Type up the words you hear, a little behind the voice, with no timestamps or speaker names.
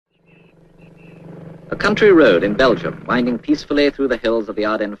country road in Belgium, winding peacefully through the hills of the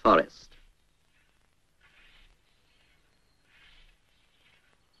Ardennes forest.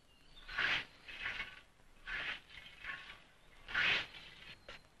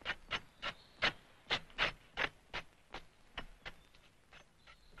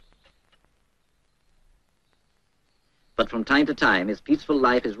 But from time to time, his peaceful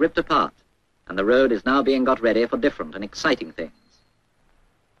life is ripped apart, and the road is now being got ready for different and exciting things.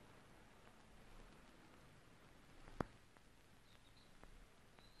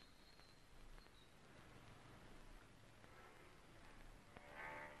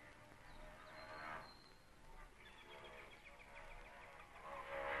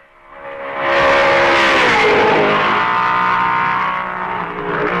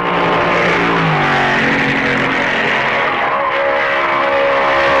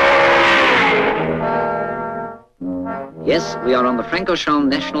 Yes, we are on the Francorchamps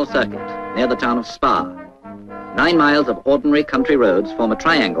National Circuit, near the town of Spa. 9 miles of ordinary country roads form a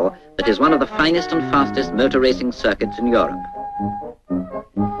triangle that is one of the finest and fastest motor racing circuits in Europe.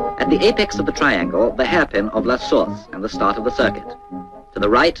 At the apex of the triangle, the hairpin of La Source and the start of the circuit. To the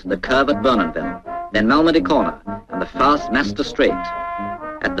right, the curve at Bournonville, then Malmedy Corner and the fast Master Straight.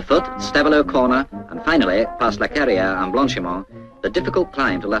 At the foot, Stavelot Corner, and finally, past La Carrière and Blanchiment, the difficult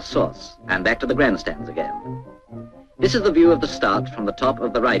climb to La Source and back to the grandstands again. This is the view of the start from the top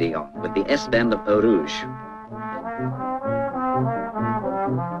of the Ridillon with the S-bend of Eau Rouge.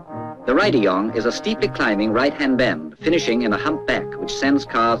 The Ridillon is a steeply climbing right-hand bend, finishing in a hump back which sends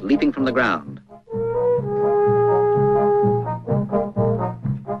cars leaping from the ground.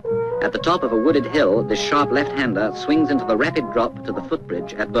 At the top of a wooded hill, this sharp left-hander swings into the rapid drop to the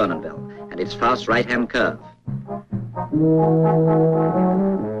footbridge at Bournonville and its fast right-hand curve.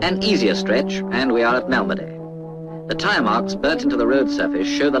 An easier stretch, and we are at Malmedy. The tire marks burnt into the road surface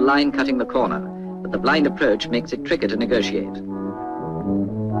show the line cutting the corner, but the blind approach makes it tricky to negotiate.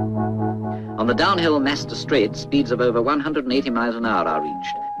 On the downhill Master Straight, speeds of over 180 miles an hour are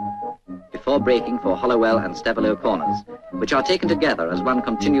reached, before braking for Hollowell and Stavelot corners, which are taken together as one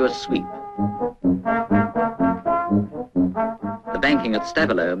continuous sweep. The banking at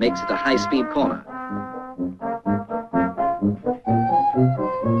Stavelot makes it a high-speed corner.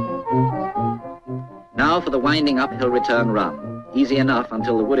 Now for the winding uphill return run, easy enough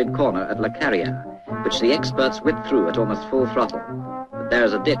until the wooded corner at La Carrière, which the experts whip through at almost full throttle. But there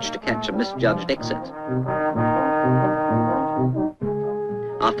is a ditch to catch a misjudged exit.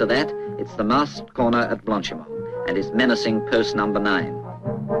 After that, it's the masked corner at Blanchiment and its menacing post number 9.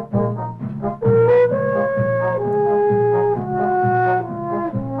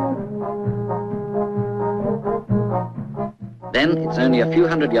 Then it's only a few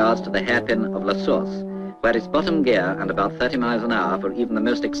hundred yards to the hairpin of La Source, where it's bottom gear and about 30 miles an hour for even the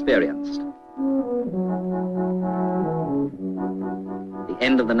most experienced. The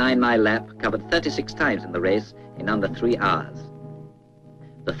end of the 9-mile lap covered 36 times in the race in under 3 hours.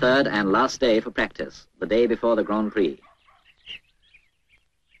 The third and last day for practice, the day before the Grand Prix.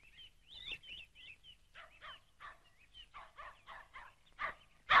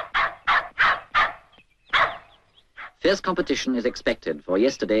 Fierce competition is expected, for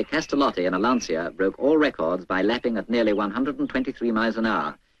yesterday Castellotti in a Lancia broke all records by lapping at nearly 123 miles an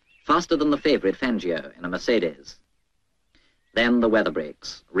hour, faster than the favourite Fangio in a Mercedes. Then the weather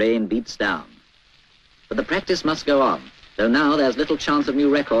breaks, rain beats down. But the practice must go on, though now there's little chance of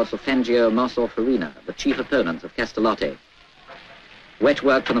new records for Fangio, Moss or Farina, the chief opponents of Castellotti. Wet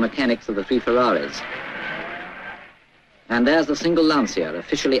work for the mechanics of the 3 Ferraris. And there's the single Lancia,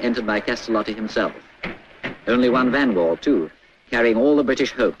 officially entered by Castellotti himself. Only one Van Wall, too, carrying all the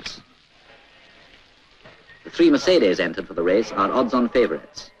British hopes. The 3 Mercedes entered for the race are odds-on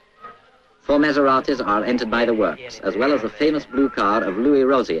favourites. 4 Maseratis are entered by the works, as well as the famous blue car of Louis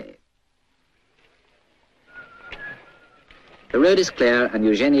Rosier. The road is clear and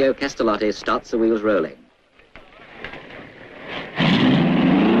Eugenio Castellotti starts the wheels rolling.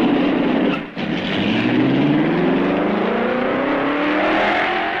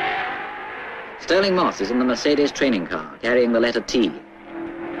 Stirling Moss is in the Mercedes training car, carrying the letter T.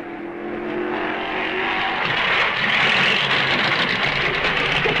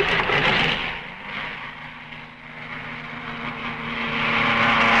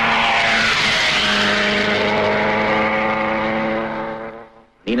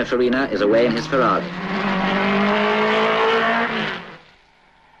 Nino Farina is away in his Ferrari.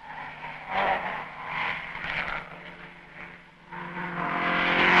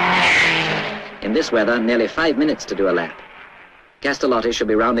 In this weather, nearly 5 minutes to do a lap. Castellotti should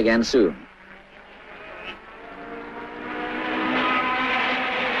be round again soon.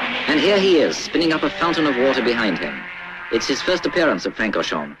 And here he is, spinning up a fountain of water behind him. It's his first appearance at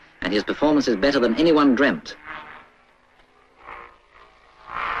Francorchamps, and his performance is better than anyone dreamt.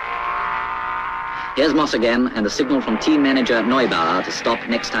 Here's Moss again, and a signal from team manager Neubauer to stop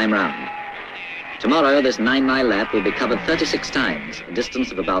next time round. Tomorrow, this 9-mile lap will be covered 36 times, a distance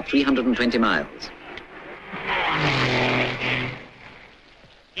of about 320 miles.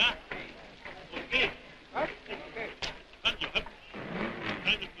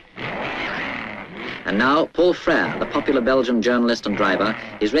 And now, Paul Frère, the popular Belgian journalist and driver,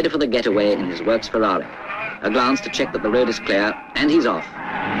 is ready for the getaway in his works Ferrari. A glance to check that the road is clear, and he's off.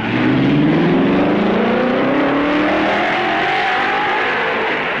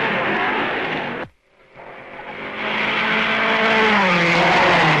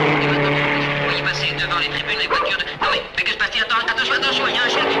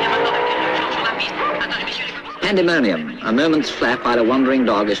 Pandemonium, a moment's flap while a wandering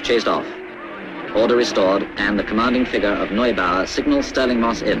dog is chased off. Order restored, and the commanding figure of Neubauer signals Stirling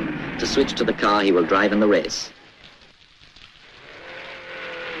Moss in to switch to the car he will drive in the race.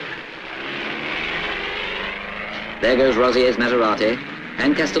 There goes Rosier's Maserati,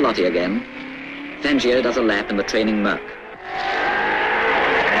 and Castellotti again. Fangio does a lap in the training Merc.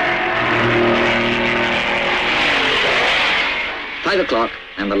 "5 o'clock,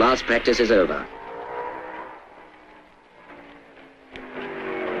 and the last practice is over.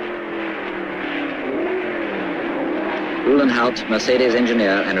 Uhlenhout, Mercedes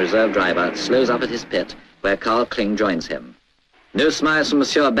engineer and reserve driver, slows up at his pit, where Karl Kling joins him. No smiles from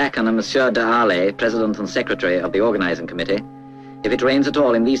Monsieur Backen and Monsieur de Harley, president and secretary of the organizing committee. If it rains at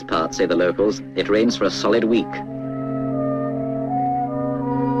all in these parts, say the locals, it rains for a solid week.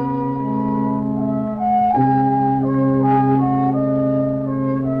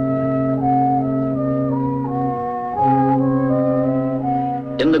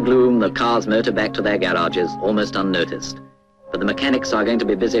 In the gloom, the cars motor back to their garages, almost unnoticed. But the mechanics are going to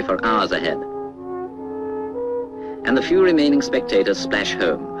be busy for hours ahead. And the few remaining spectators splash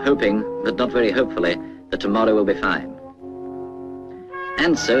home, hoping, but not very hopefully, that tomorrow will be fine.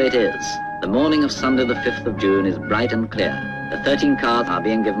 And so it is. The morning of Sunday the 5th of June is bright and clear. The 13 cars are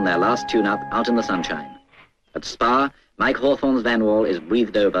being given their last tune-up out in the sunshine. At Spa, Mike Hawthorn's van wall is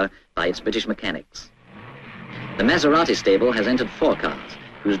breathed over by its British mechanics. The Maserati stable has entered 4 cars,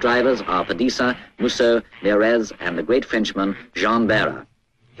 whose drivers are Padisa, Musso, Mieres, and the great Frenchman Jean Berra,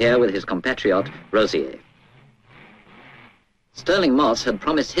 here with his compatriot Rosier. Stirling Moss had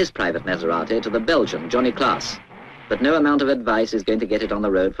promised his private Maserati to the Belgian Johnny Klaas, but no amount of advice is going to get it on the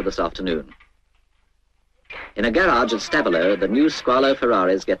road for this afternoon. In a garage at Stavelot, the new Squalo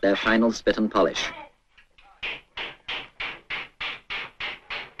Ferraris get their final spit and polish.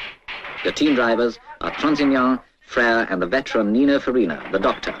 The team drivers are Tronsignan, Frère, and the veteran Nino Farina, the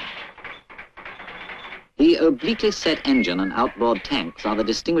doctor. The obliquely set engine and outboard tanks are the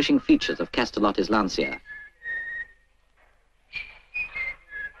distinguishing features of Castellotti's Lancia.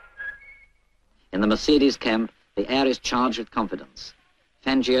 In the Mercedes camp, the air is charged with confidence.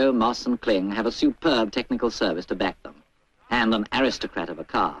 Fangio, Moss, and Kling have a superb technical service to back them, and an aristocrat of a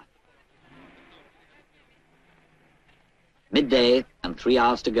car. Midday, and 3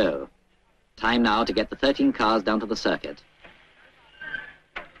 hours to go. Time now to get the 13 cars down to the circuit.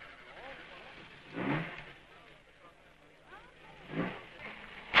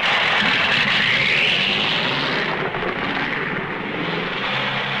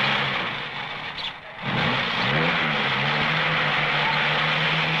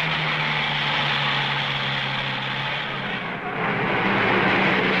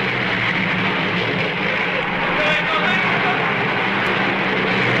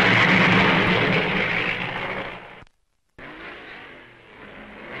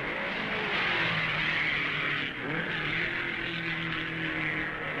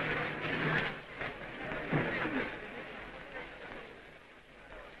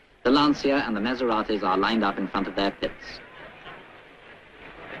 The Lancia and the Maseratis are lined up in front of their pits.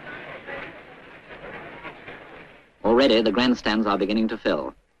 Already the grandstands are beginning to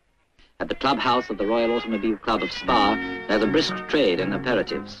fill. At the clubhouse of the Royal Automobile Club of Spa, there's a brisk trade in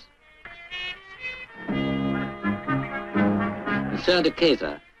aperitifs. Monsieur de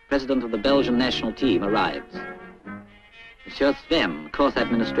Keyser, president of the Belgian national team, arrives. Monsieur Sven, course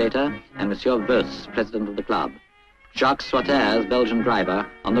administrator, and Monsieur Vos, president of the club. Jacques Soiters, Belgian driver,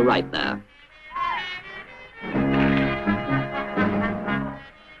 on the right there.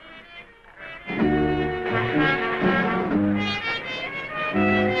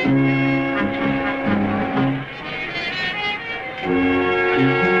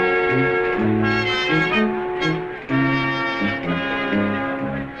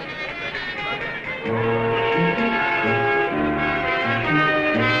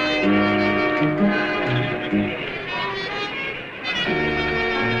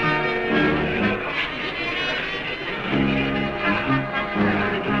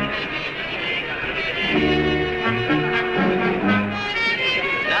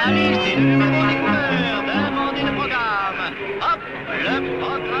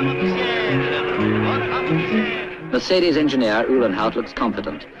 Mercedes engineer Uhlenhout looks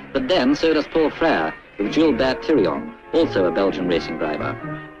confident, but then so does Paul Frère with Gilbert Thirion, also a Belgian racing driver.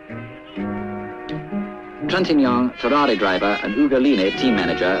 Trintignant, Ferrari driver, and Ugolini, team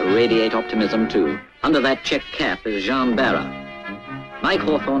manager, radiate optimism too. Under that check cap is Jean Barra. Mike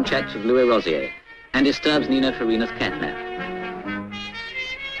Hawthorn checks with Louis Rosier and disturbs Nino Farina's catnap.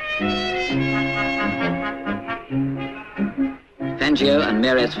 Fangio and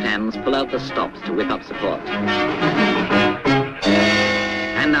Meres fans pull out the stops to whip up support.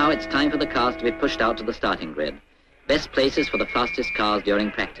 And now it's time for the cars to be pushed out to the starting grid. Best places for the fastest cars during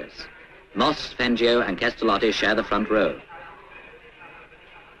practice. Moss, Fangio and Castellotti share the front row.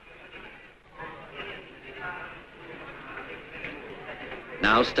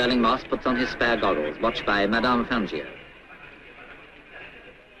 Now Stirling Moss puts on his spare goggles, watched by Madame Fangio.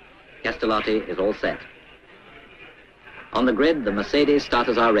 Castellotti is all set. On the grid, the Mercedes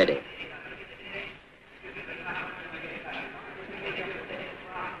starters are ready.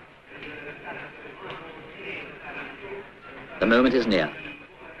 The moment is near.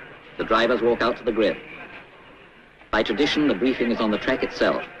 The drivers walk out to the grid. By tradition, the briefing is on the track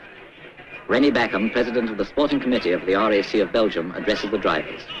itself. Rennie Backham, president of the sporting committee of the RAC of Belgium, addresses the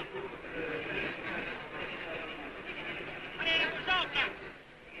drivers.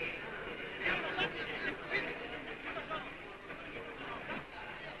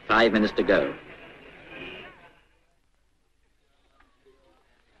 "5 minutes to go.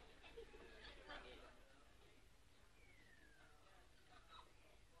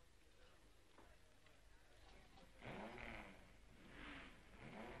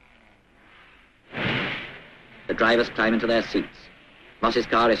 The drivers climb into their seats. Moss's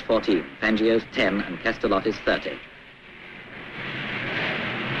car is 14, Fangio's 10, and Castellotti's 30.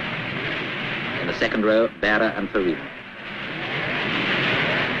 In the second row, Barra and Farina.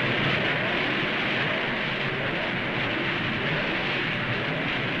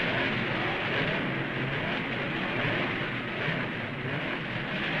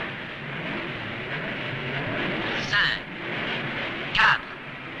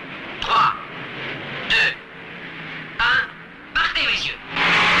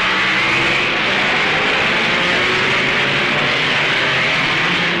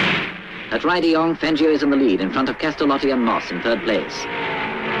 At Rideyong, Fangio is in the lead in front of Castellotti and Moss in third place.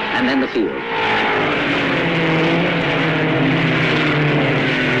 And then the field.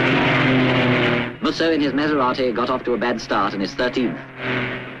 Musso in his Maserati got off to a bad start and is 13th.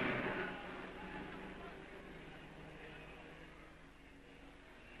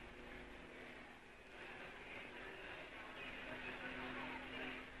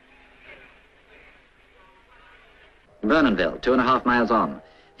 Vernonville, 2.5 miles on.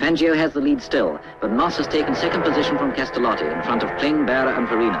 Fangio has the lead still, but Moss has taken second position from Castellotti in front of Kling, Barra and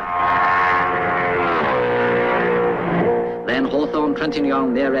Farina. Then Hawthorn,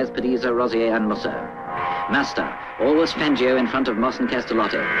 Trintignant, Meres, Pediza, Rosier and Musso. Master, always Fangio in front of Moss and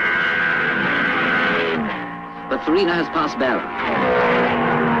Castellotti. But Farina has passed Barra.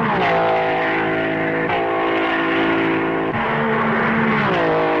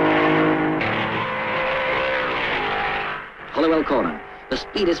 Hollowell corner. The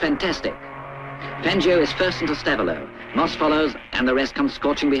speed is fantastic. Fangio is first into Stavilo. Moss follows, and the rest comes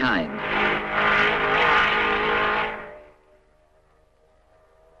scorching behind.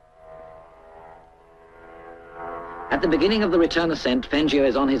 At the beginning of the return ascent, Fangio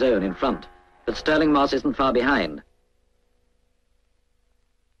is on his own in front, but Stirling Moss isn't far behind.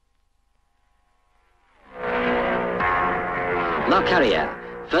 La Carrière.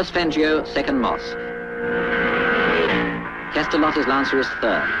 First Fangio, second Moss. Castellotti's Lancer is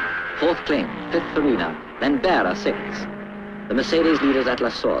third, fourth Kling, fifth Farina, then Barra sixth. The Mercedes leaders at La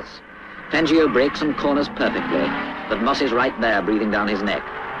Source. Fangio brakes and corners perfectly, but Moss is right there breathing down his neck.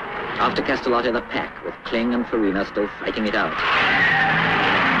 After Castellotti, the pack, with Kling and Farina still fighting it out.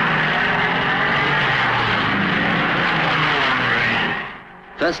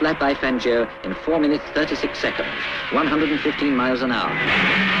 First lap by Fangio in 4 minutes 36 seconds, 115 miles an hour.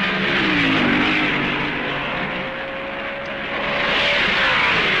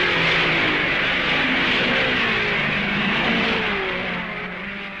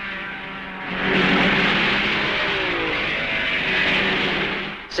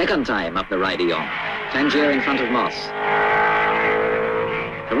 Second time up the Rideyong. Fangio in front of Moss.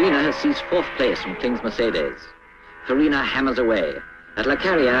 Farina has seized fourth place from Kling's Mercedes. Farina hammers away. At La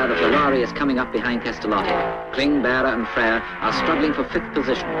Carrière, the Ferrari is coming up behind Castellotti. Kling, Barra and Frère are struggling for fifth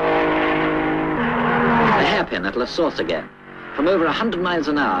position. The hairpin at La Source again. From over 100 miles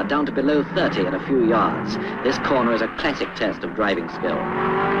an hour down to below 30 in a few yards. This corner is a classic test of driving skill.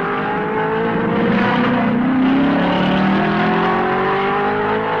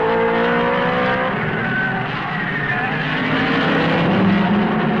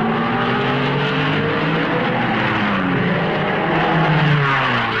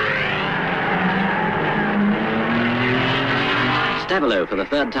 for the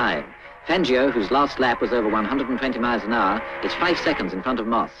third time. Fangio, whose last lap was over 120 miles an hour, is 5 seconds in front of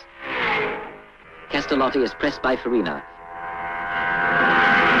Moss. Castellotti is pressed by Farina.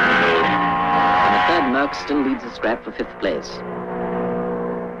 And the third Merc still leads the scrap for 5th place.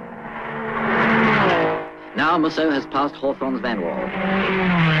 Now Musso has passed Hawthorn's Van Wall.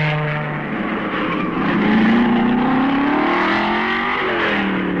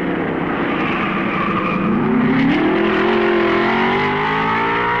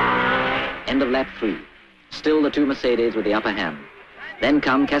 End of lap 3. Still the two Mercedes with the upper hand. Then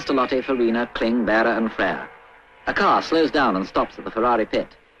come Castellotti, Farina, Kling, Berra and Frère. A car slows down and stops at the Ferrari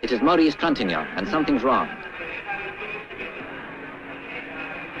pit. It is Maurice Trintignant, and something's wrong.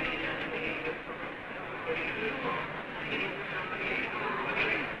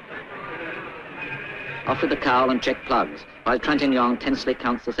 Off with the cowl and check plugs, while Trintignant tensely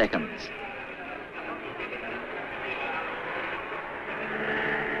counts the seconds.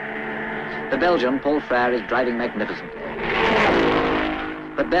 The Belgian, Paul Frère, is driving magnificently.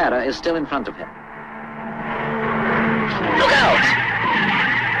 But Berra is still in front of him. Look out!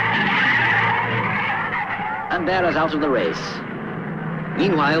 And Berra's out of the race.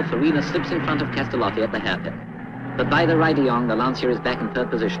 Meanwhile, Farina slips in front of Castellotti at the hairpin. But by the Ridillon, the Lancia is back in 3rd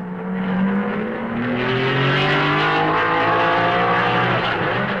position.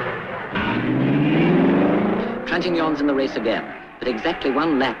 Trintignant's in the race again, but exactly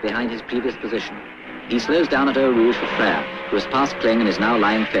 1 lap behind his previous position. He slows down at Eau Rouge for Frère, who has passed Kling and is now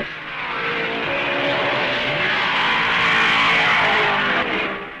lying 5th.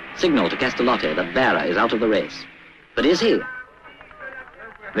 Signal to Castellotti that Berra is out of the race. But is he?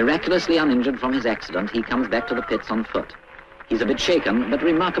 Miraculously uninjured from his accident, he comes back to the pits on foot. He's a bit shaken, but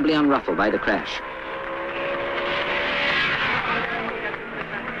remarkably unruffled by the crash.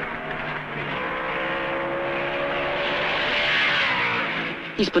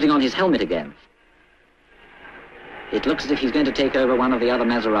 He's putting on his helmet again. It looks as if he's going to take over one of the other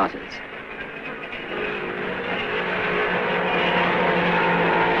Maseratis.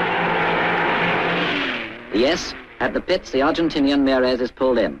 Yes, at the pits, the Argentinian Mieres is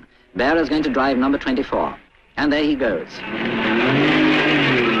pulled in. Berra's going to drive number 24. And there he goes.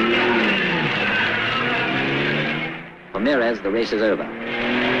 For Mieres, the race is over.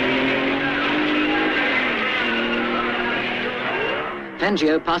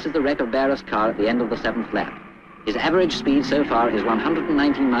 Fangio passes the wreck of Berra's car at the end of the 7th lap. His average speed so far is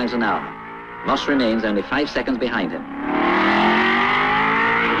 119 miles an hour. Moss remains only 5 seconds behind him.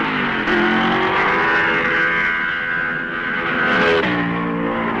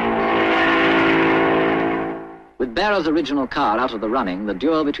 With Berra's original car out of the running, the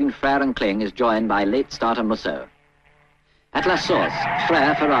duel between Frère and Kling is joined by late starter Musso. At La Source,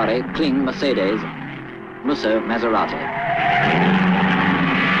 Frère Ferrari, Kling Mercedes, Musso Maserati.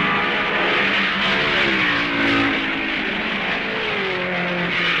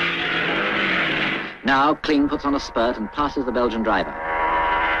 Now Kling puts on a spurt and passes the Belgian driver.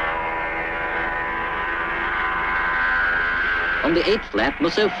 On the 8th lap,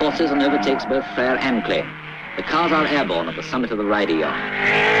 Musso forces and overtakes both Frère and Kling. The cars are airborne at the summit of the Ridillon.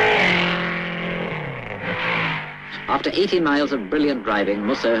 After 80 miles of brilliant driving,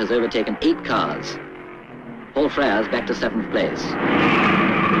 Musso has overtaken 8 cars. Paul Frère's back to 7th place.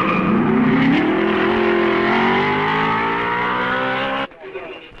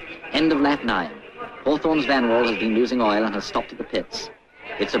 End of lap 9. Hawthorn's Van Wall has been losing oil and has stopped at the pits.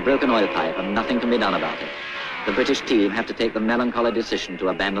 It's a broken oil pipe and nothing can be done about it. The British team have to take the melancholy decision to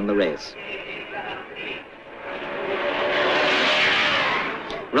abandon the race.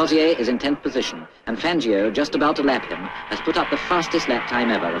 Rosier is in 10th position, and Fangio, just about to lap him, has put up the fastest lap time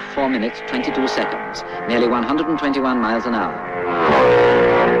ever of 4 minutes 22 seconds, nearly 121 miles an hour.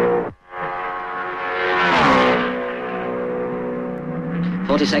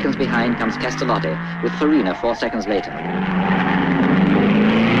 40 seconds behind comes Castellotti, with Farina 4 seconds later.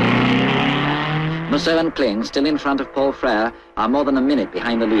 Musso and Kling, still in front of Paul Frère, are more than a minute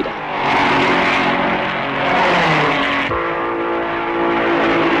behind the leader.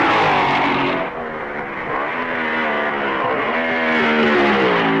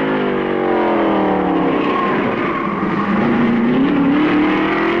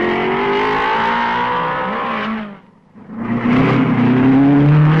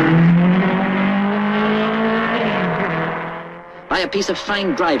 By a piece of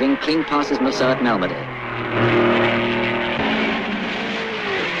fine driving, Kling passes Musso at Malmedy.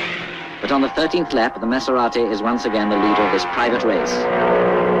 But on the 13th lap, the Maserati is once again the leader of this private race.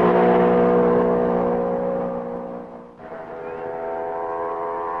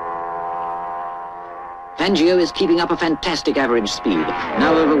 Fangio is keeping up a fantastic average speed,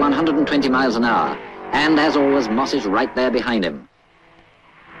 now over 120 miles an hour. And as always, Moss is right there behind him.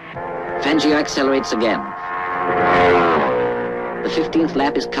 Fangio accelerates again. The 15th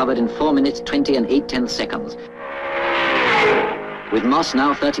lap is covered in 4 minutes 20 and 8/10 seconds. With Moss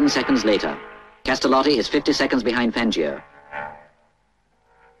now 13 seconds later. Castellotti is 50 seconds behind Fangio.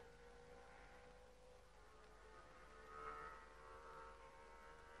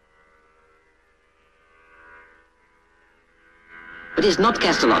 But it's not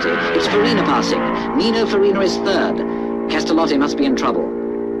Castellotti, it's Farina passing. Nino Farina is third. Castellotti must be in trouble.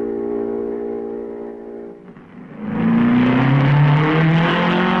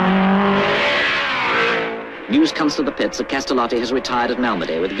 News comes to the pits that Castellotti has retired at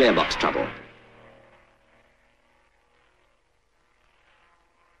Malmedy with gearbox trouble.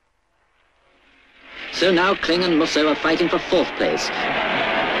 So now Kling and Musso are fighting for fourth place.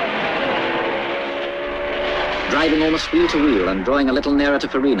 Driving almost wheel to wheel and drawing a little nearer to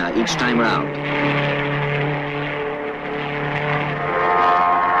Farina each time round.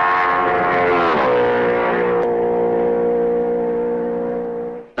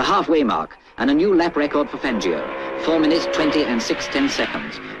 The halfway mark and a new lap record for Fangio. 4 minutes 20 and 6/10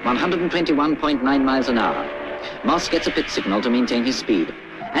 seconds, 121.9 miles an hour. Moss gets a pit signal to maintain his speed.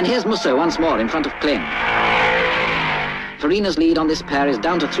 And here's Musso once more in front of Kling. Farina's lead on this pair is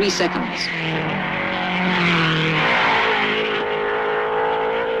down to 3 seconds.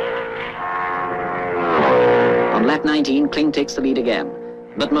 On lap 19, Kling takes the lead again,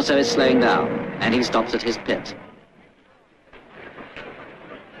 but Musso is slowing down, and he stops at his pit.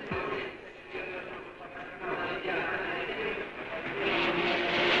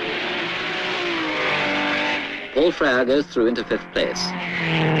 Paul Frère goes through into 5th place.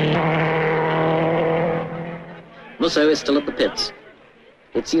 Musso is still at the pits.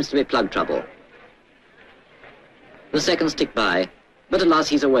 It seems to be plug trouble. The seconds tick by, but at last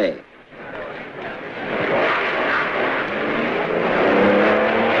he's away.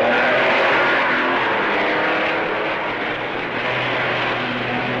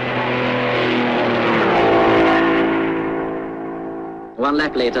 One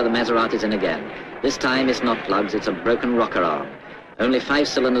lap later, the Maserati's in again. This time it's not plugs, it's a broken rocker arm. Only 5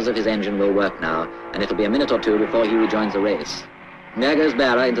 cylinders of his engine will work now, and it'll be a minute or two before he rejoins the race. There goes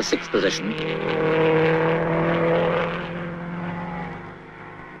Berra into 6th position.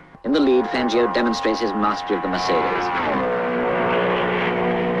 In the lead, Fangio demonstrates his mastery of the Mercedes.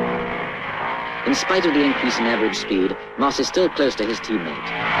 In spite of the increase in average speed, Moss is still close to his teammate.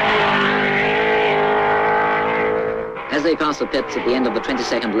 As they pass the pits at the end of the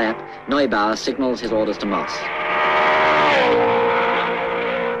 22nd lap, Neubauer signals his orders to Moss.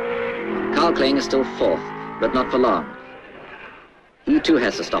 Karl Kling is still 4th, but not for long. He too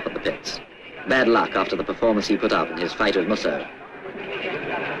has to stop at the pits. Bad luck after the performance he put up in his fight with Musso.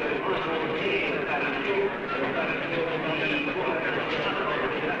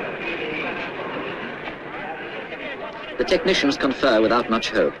 The technicians confer without much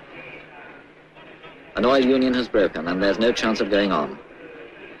hope. An oil union has broken and there's no chance of going on.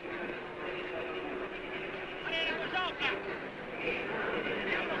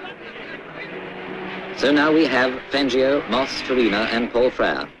 So now we have Fangio, Moss, Farina and Paul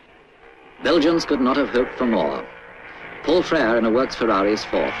Frère. Belgians could not have hoped for more. Paul Frère in a Works Ferrari is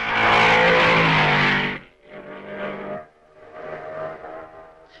 4th.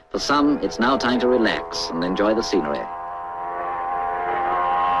 For some, it's now time to relax and enjoy the scenery.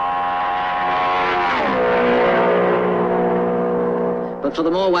 But for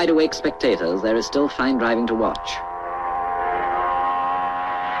the more wide-awake spectators, there is still fine driving to watch.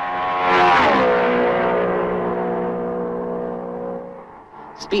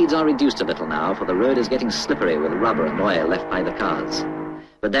 Speeds are reduced a little now, for the road is getting slippery with rubber and oil left by the cars.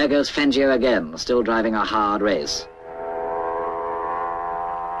 But there goes Fangio again, still driving a hard race.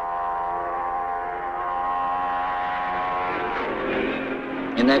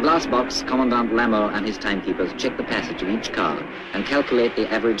 In their glass box, Commandant Lamour and his timekeepers check the passage of each car and calculate the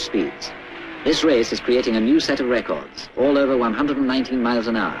average speeds. This race is creating a new set of records, all over 119 miles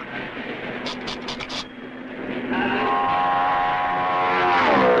an hour.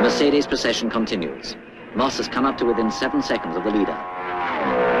 The Mercedes procession continues. Moss has come up to within 7 seconds of the leader.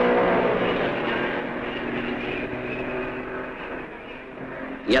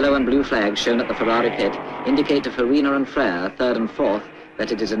 Yellow and blue flags shown at the Ferrari pit indicate to Farina and Frère, 3rd and 4th,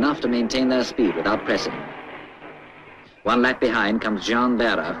 that it is enough to maintain their speed without pressing. 1 lap behind comes Jean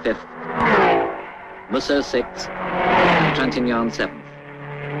Berra, 5th, Musso 6th, and Trintignant 7th.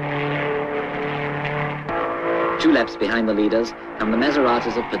 2 laps behind the leaders come the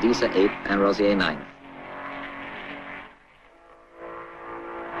Maseratis of Padisa 8th and Rosier 9th.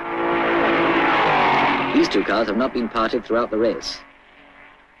 These two cars have not been parted throughout the race.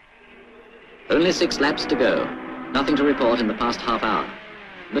 Only 6 laps to go. Nothing to report in the past half hour.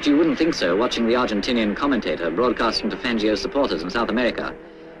 But you wouldn't think so watching the Argentinian commentator broadcasting to Fangio's supporters in South America.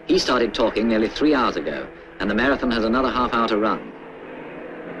 He started talking nearly 3 hours ago, and the marathon has another half hour to run.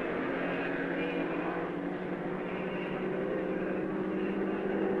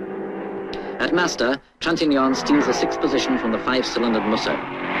 At Master, Trintignant steals the 6th position from the 5-cylindered Musso.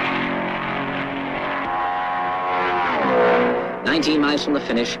 19 miles from the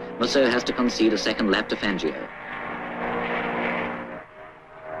finish, Musso has to concede a second lap to Fangio.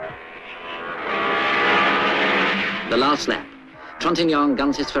 The last lap. Trintignant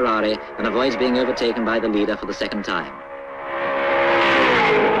guns his Ferrari and avoids being overtaken by the leader for the second time.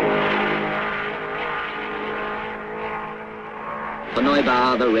 For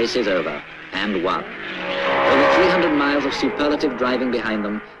Neubauer, the race is over, and won. Over 300 miles of superlative driving behind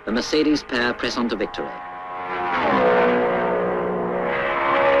them, the Mercedes pair press on to victory.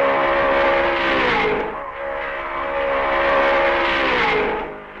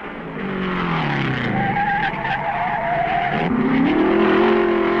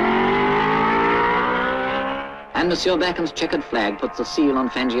 And Monsieur Becken's checkered flag puts the seal on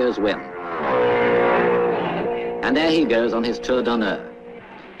Fangio's win. And there he goes on his tour d'honneur.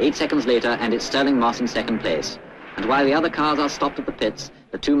 8 seconds later, and it's Stirling Moss in second place. And while the other cars are stopped at the pits,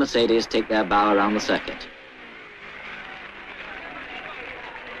 the 2 Mercedes take their bow around the circuit.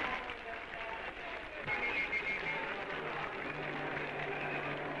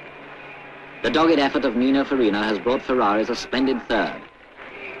 The dogged effort of Nino Farina has brought Ferraris a splendid third.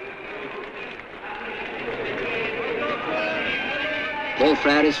 Paul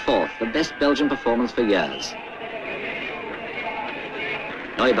Frère is 4th, the best Belgian performance for years.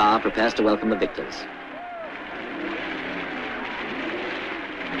 Neubauer prepares to welcome the victors.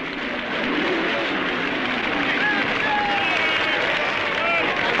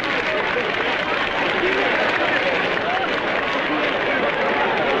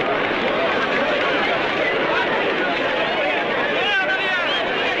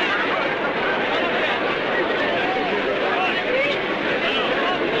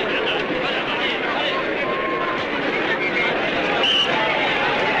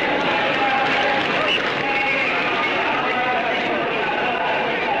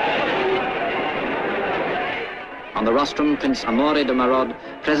 On the rostrum, Prince Amaury de Marod,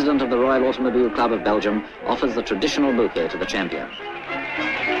 president of the Royal Automobile Club of Belgium, offers the traditional bouquet to the champion.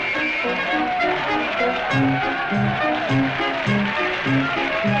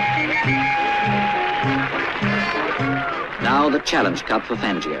 Now the Challenge Cup for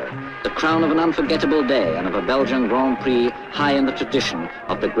Fangio, the crown of an unforgettable day and of a Belgian Grand Prix high in the tradition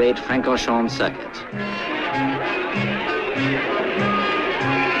of the great Francorchamps circuit.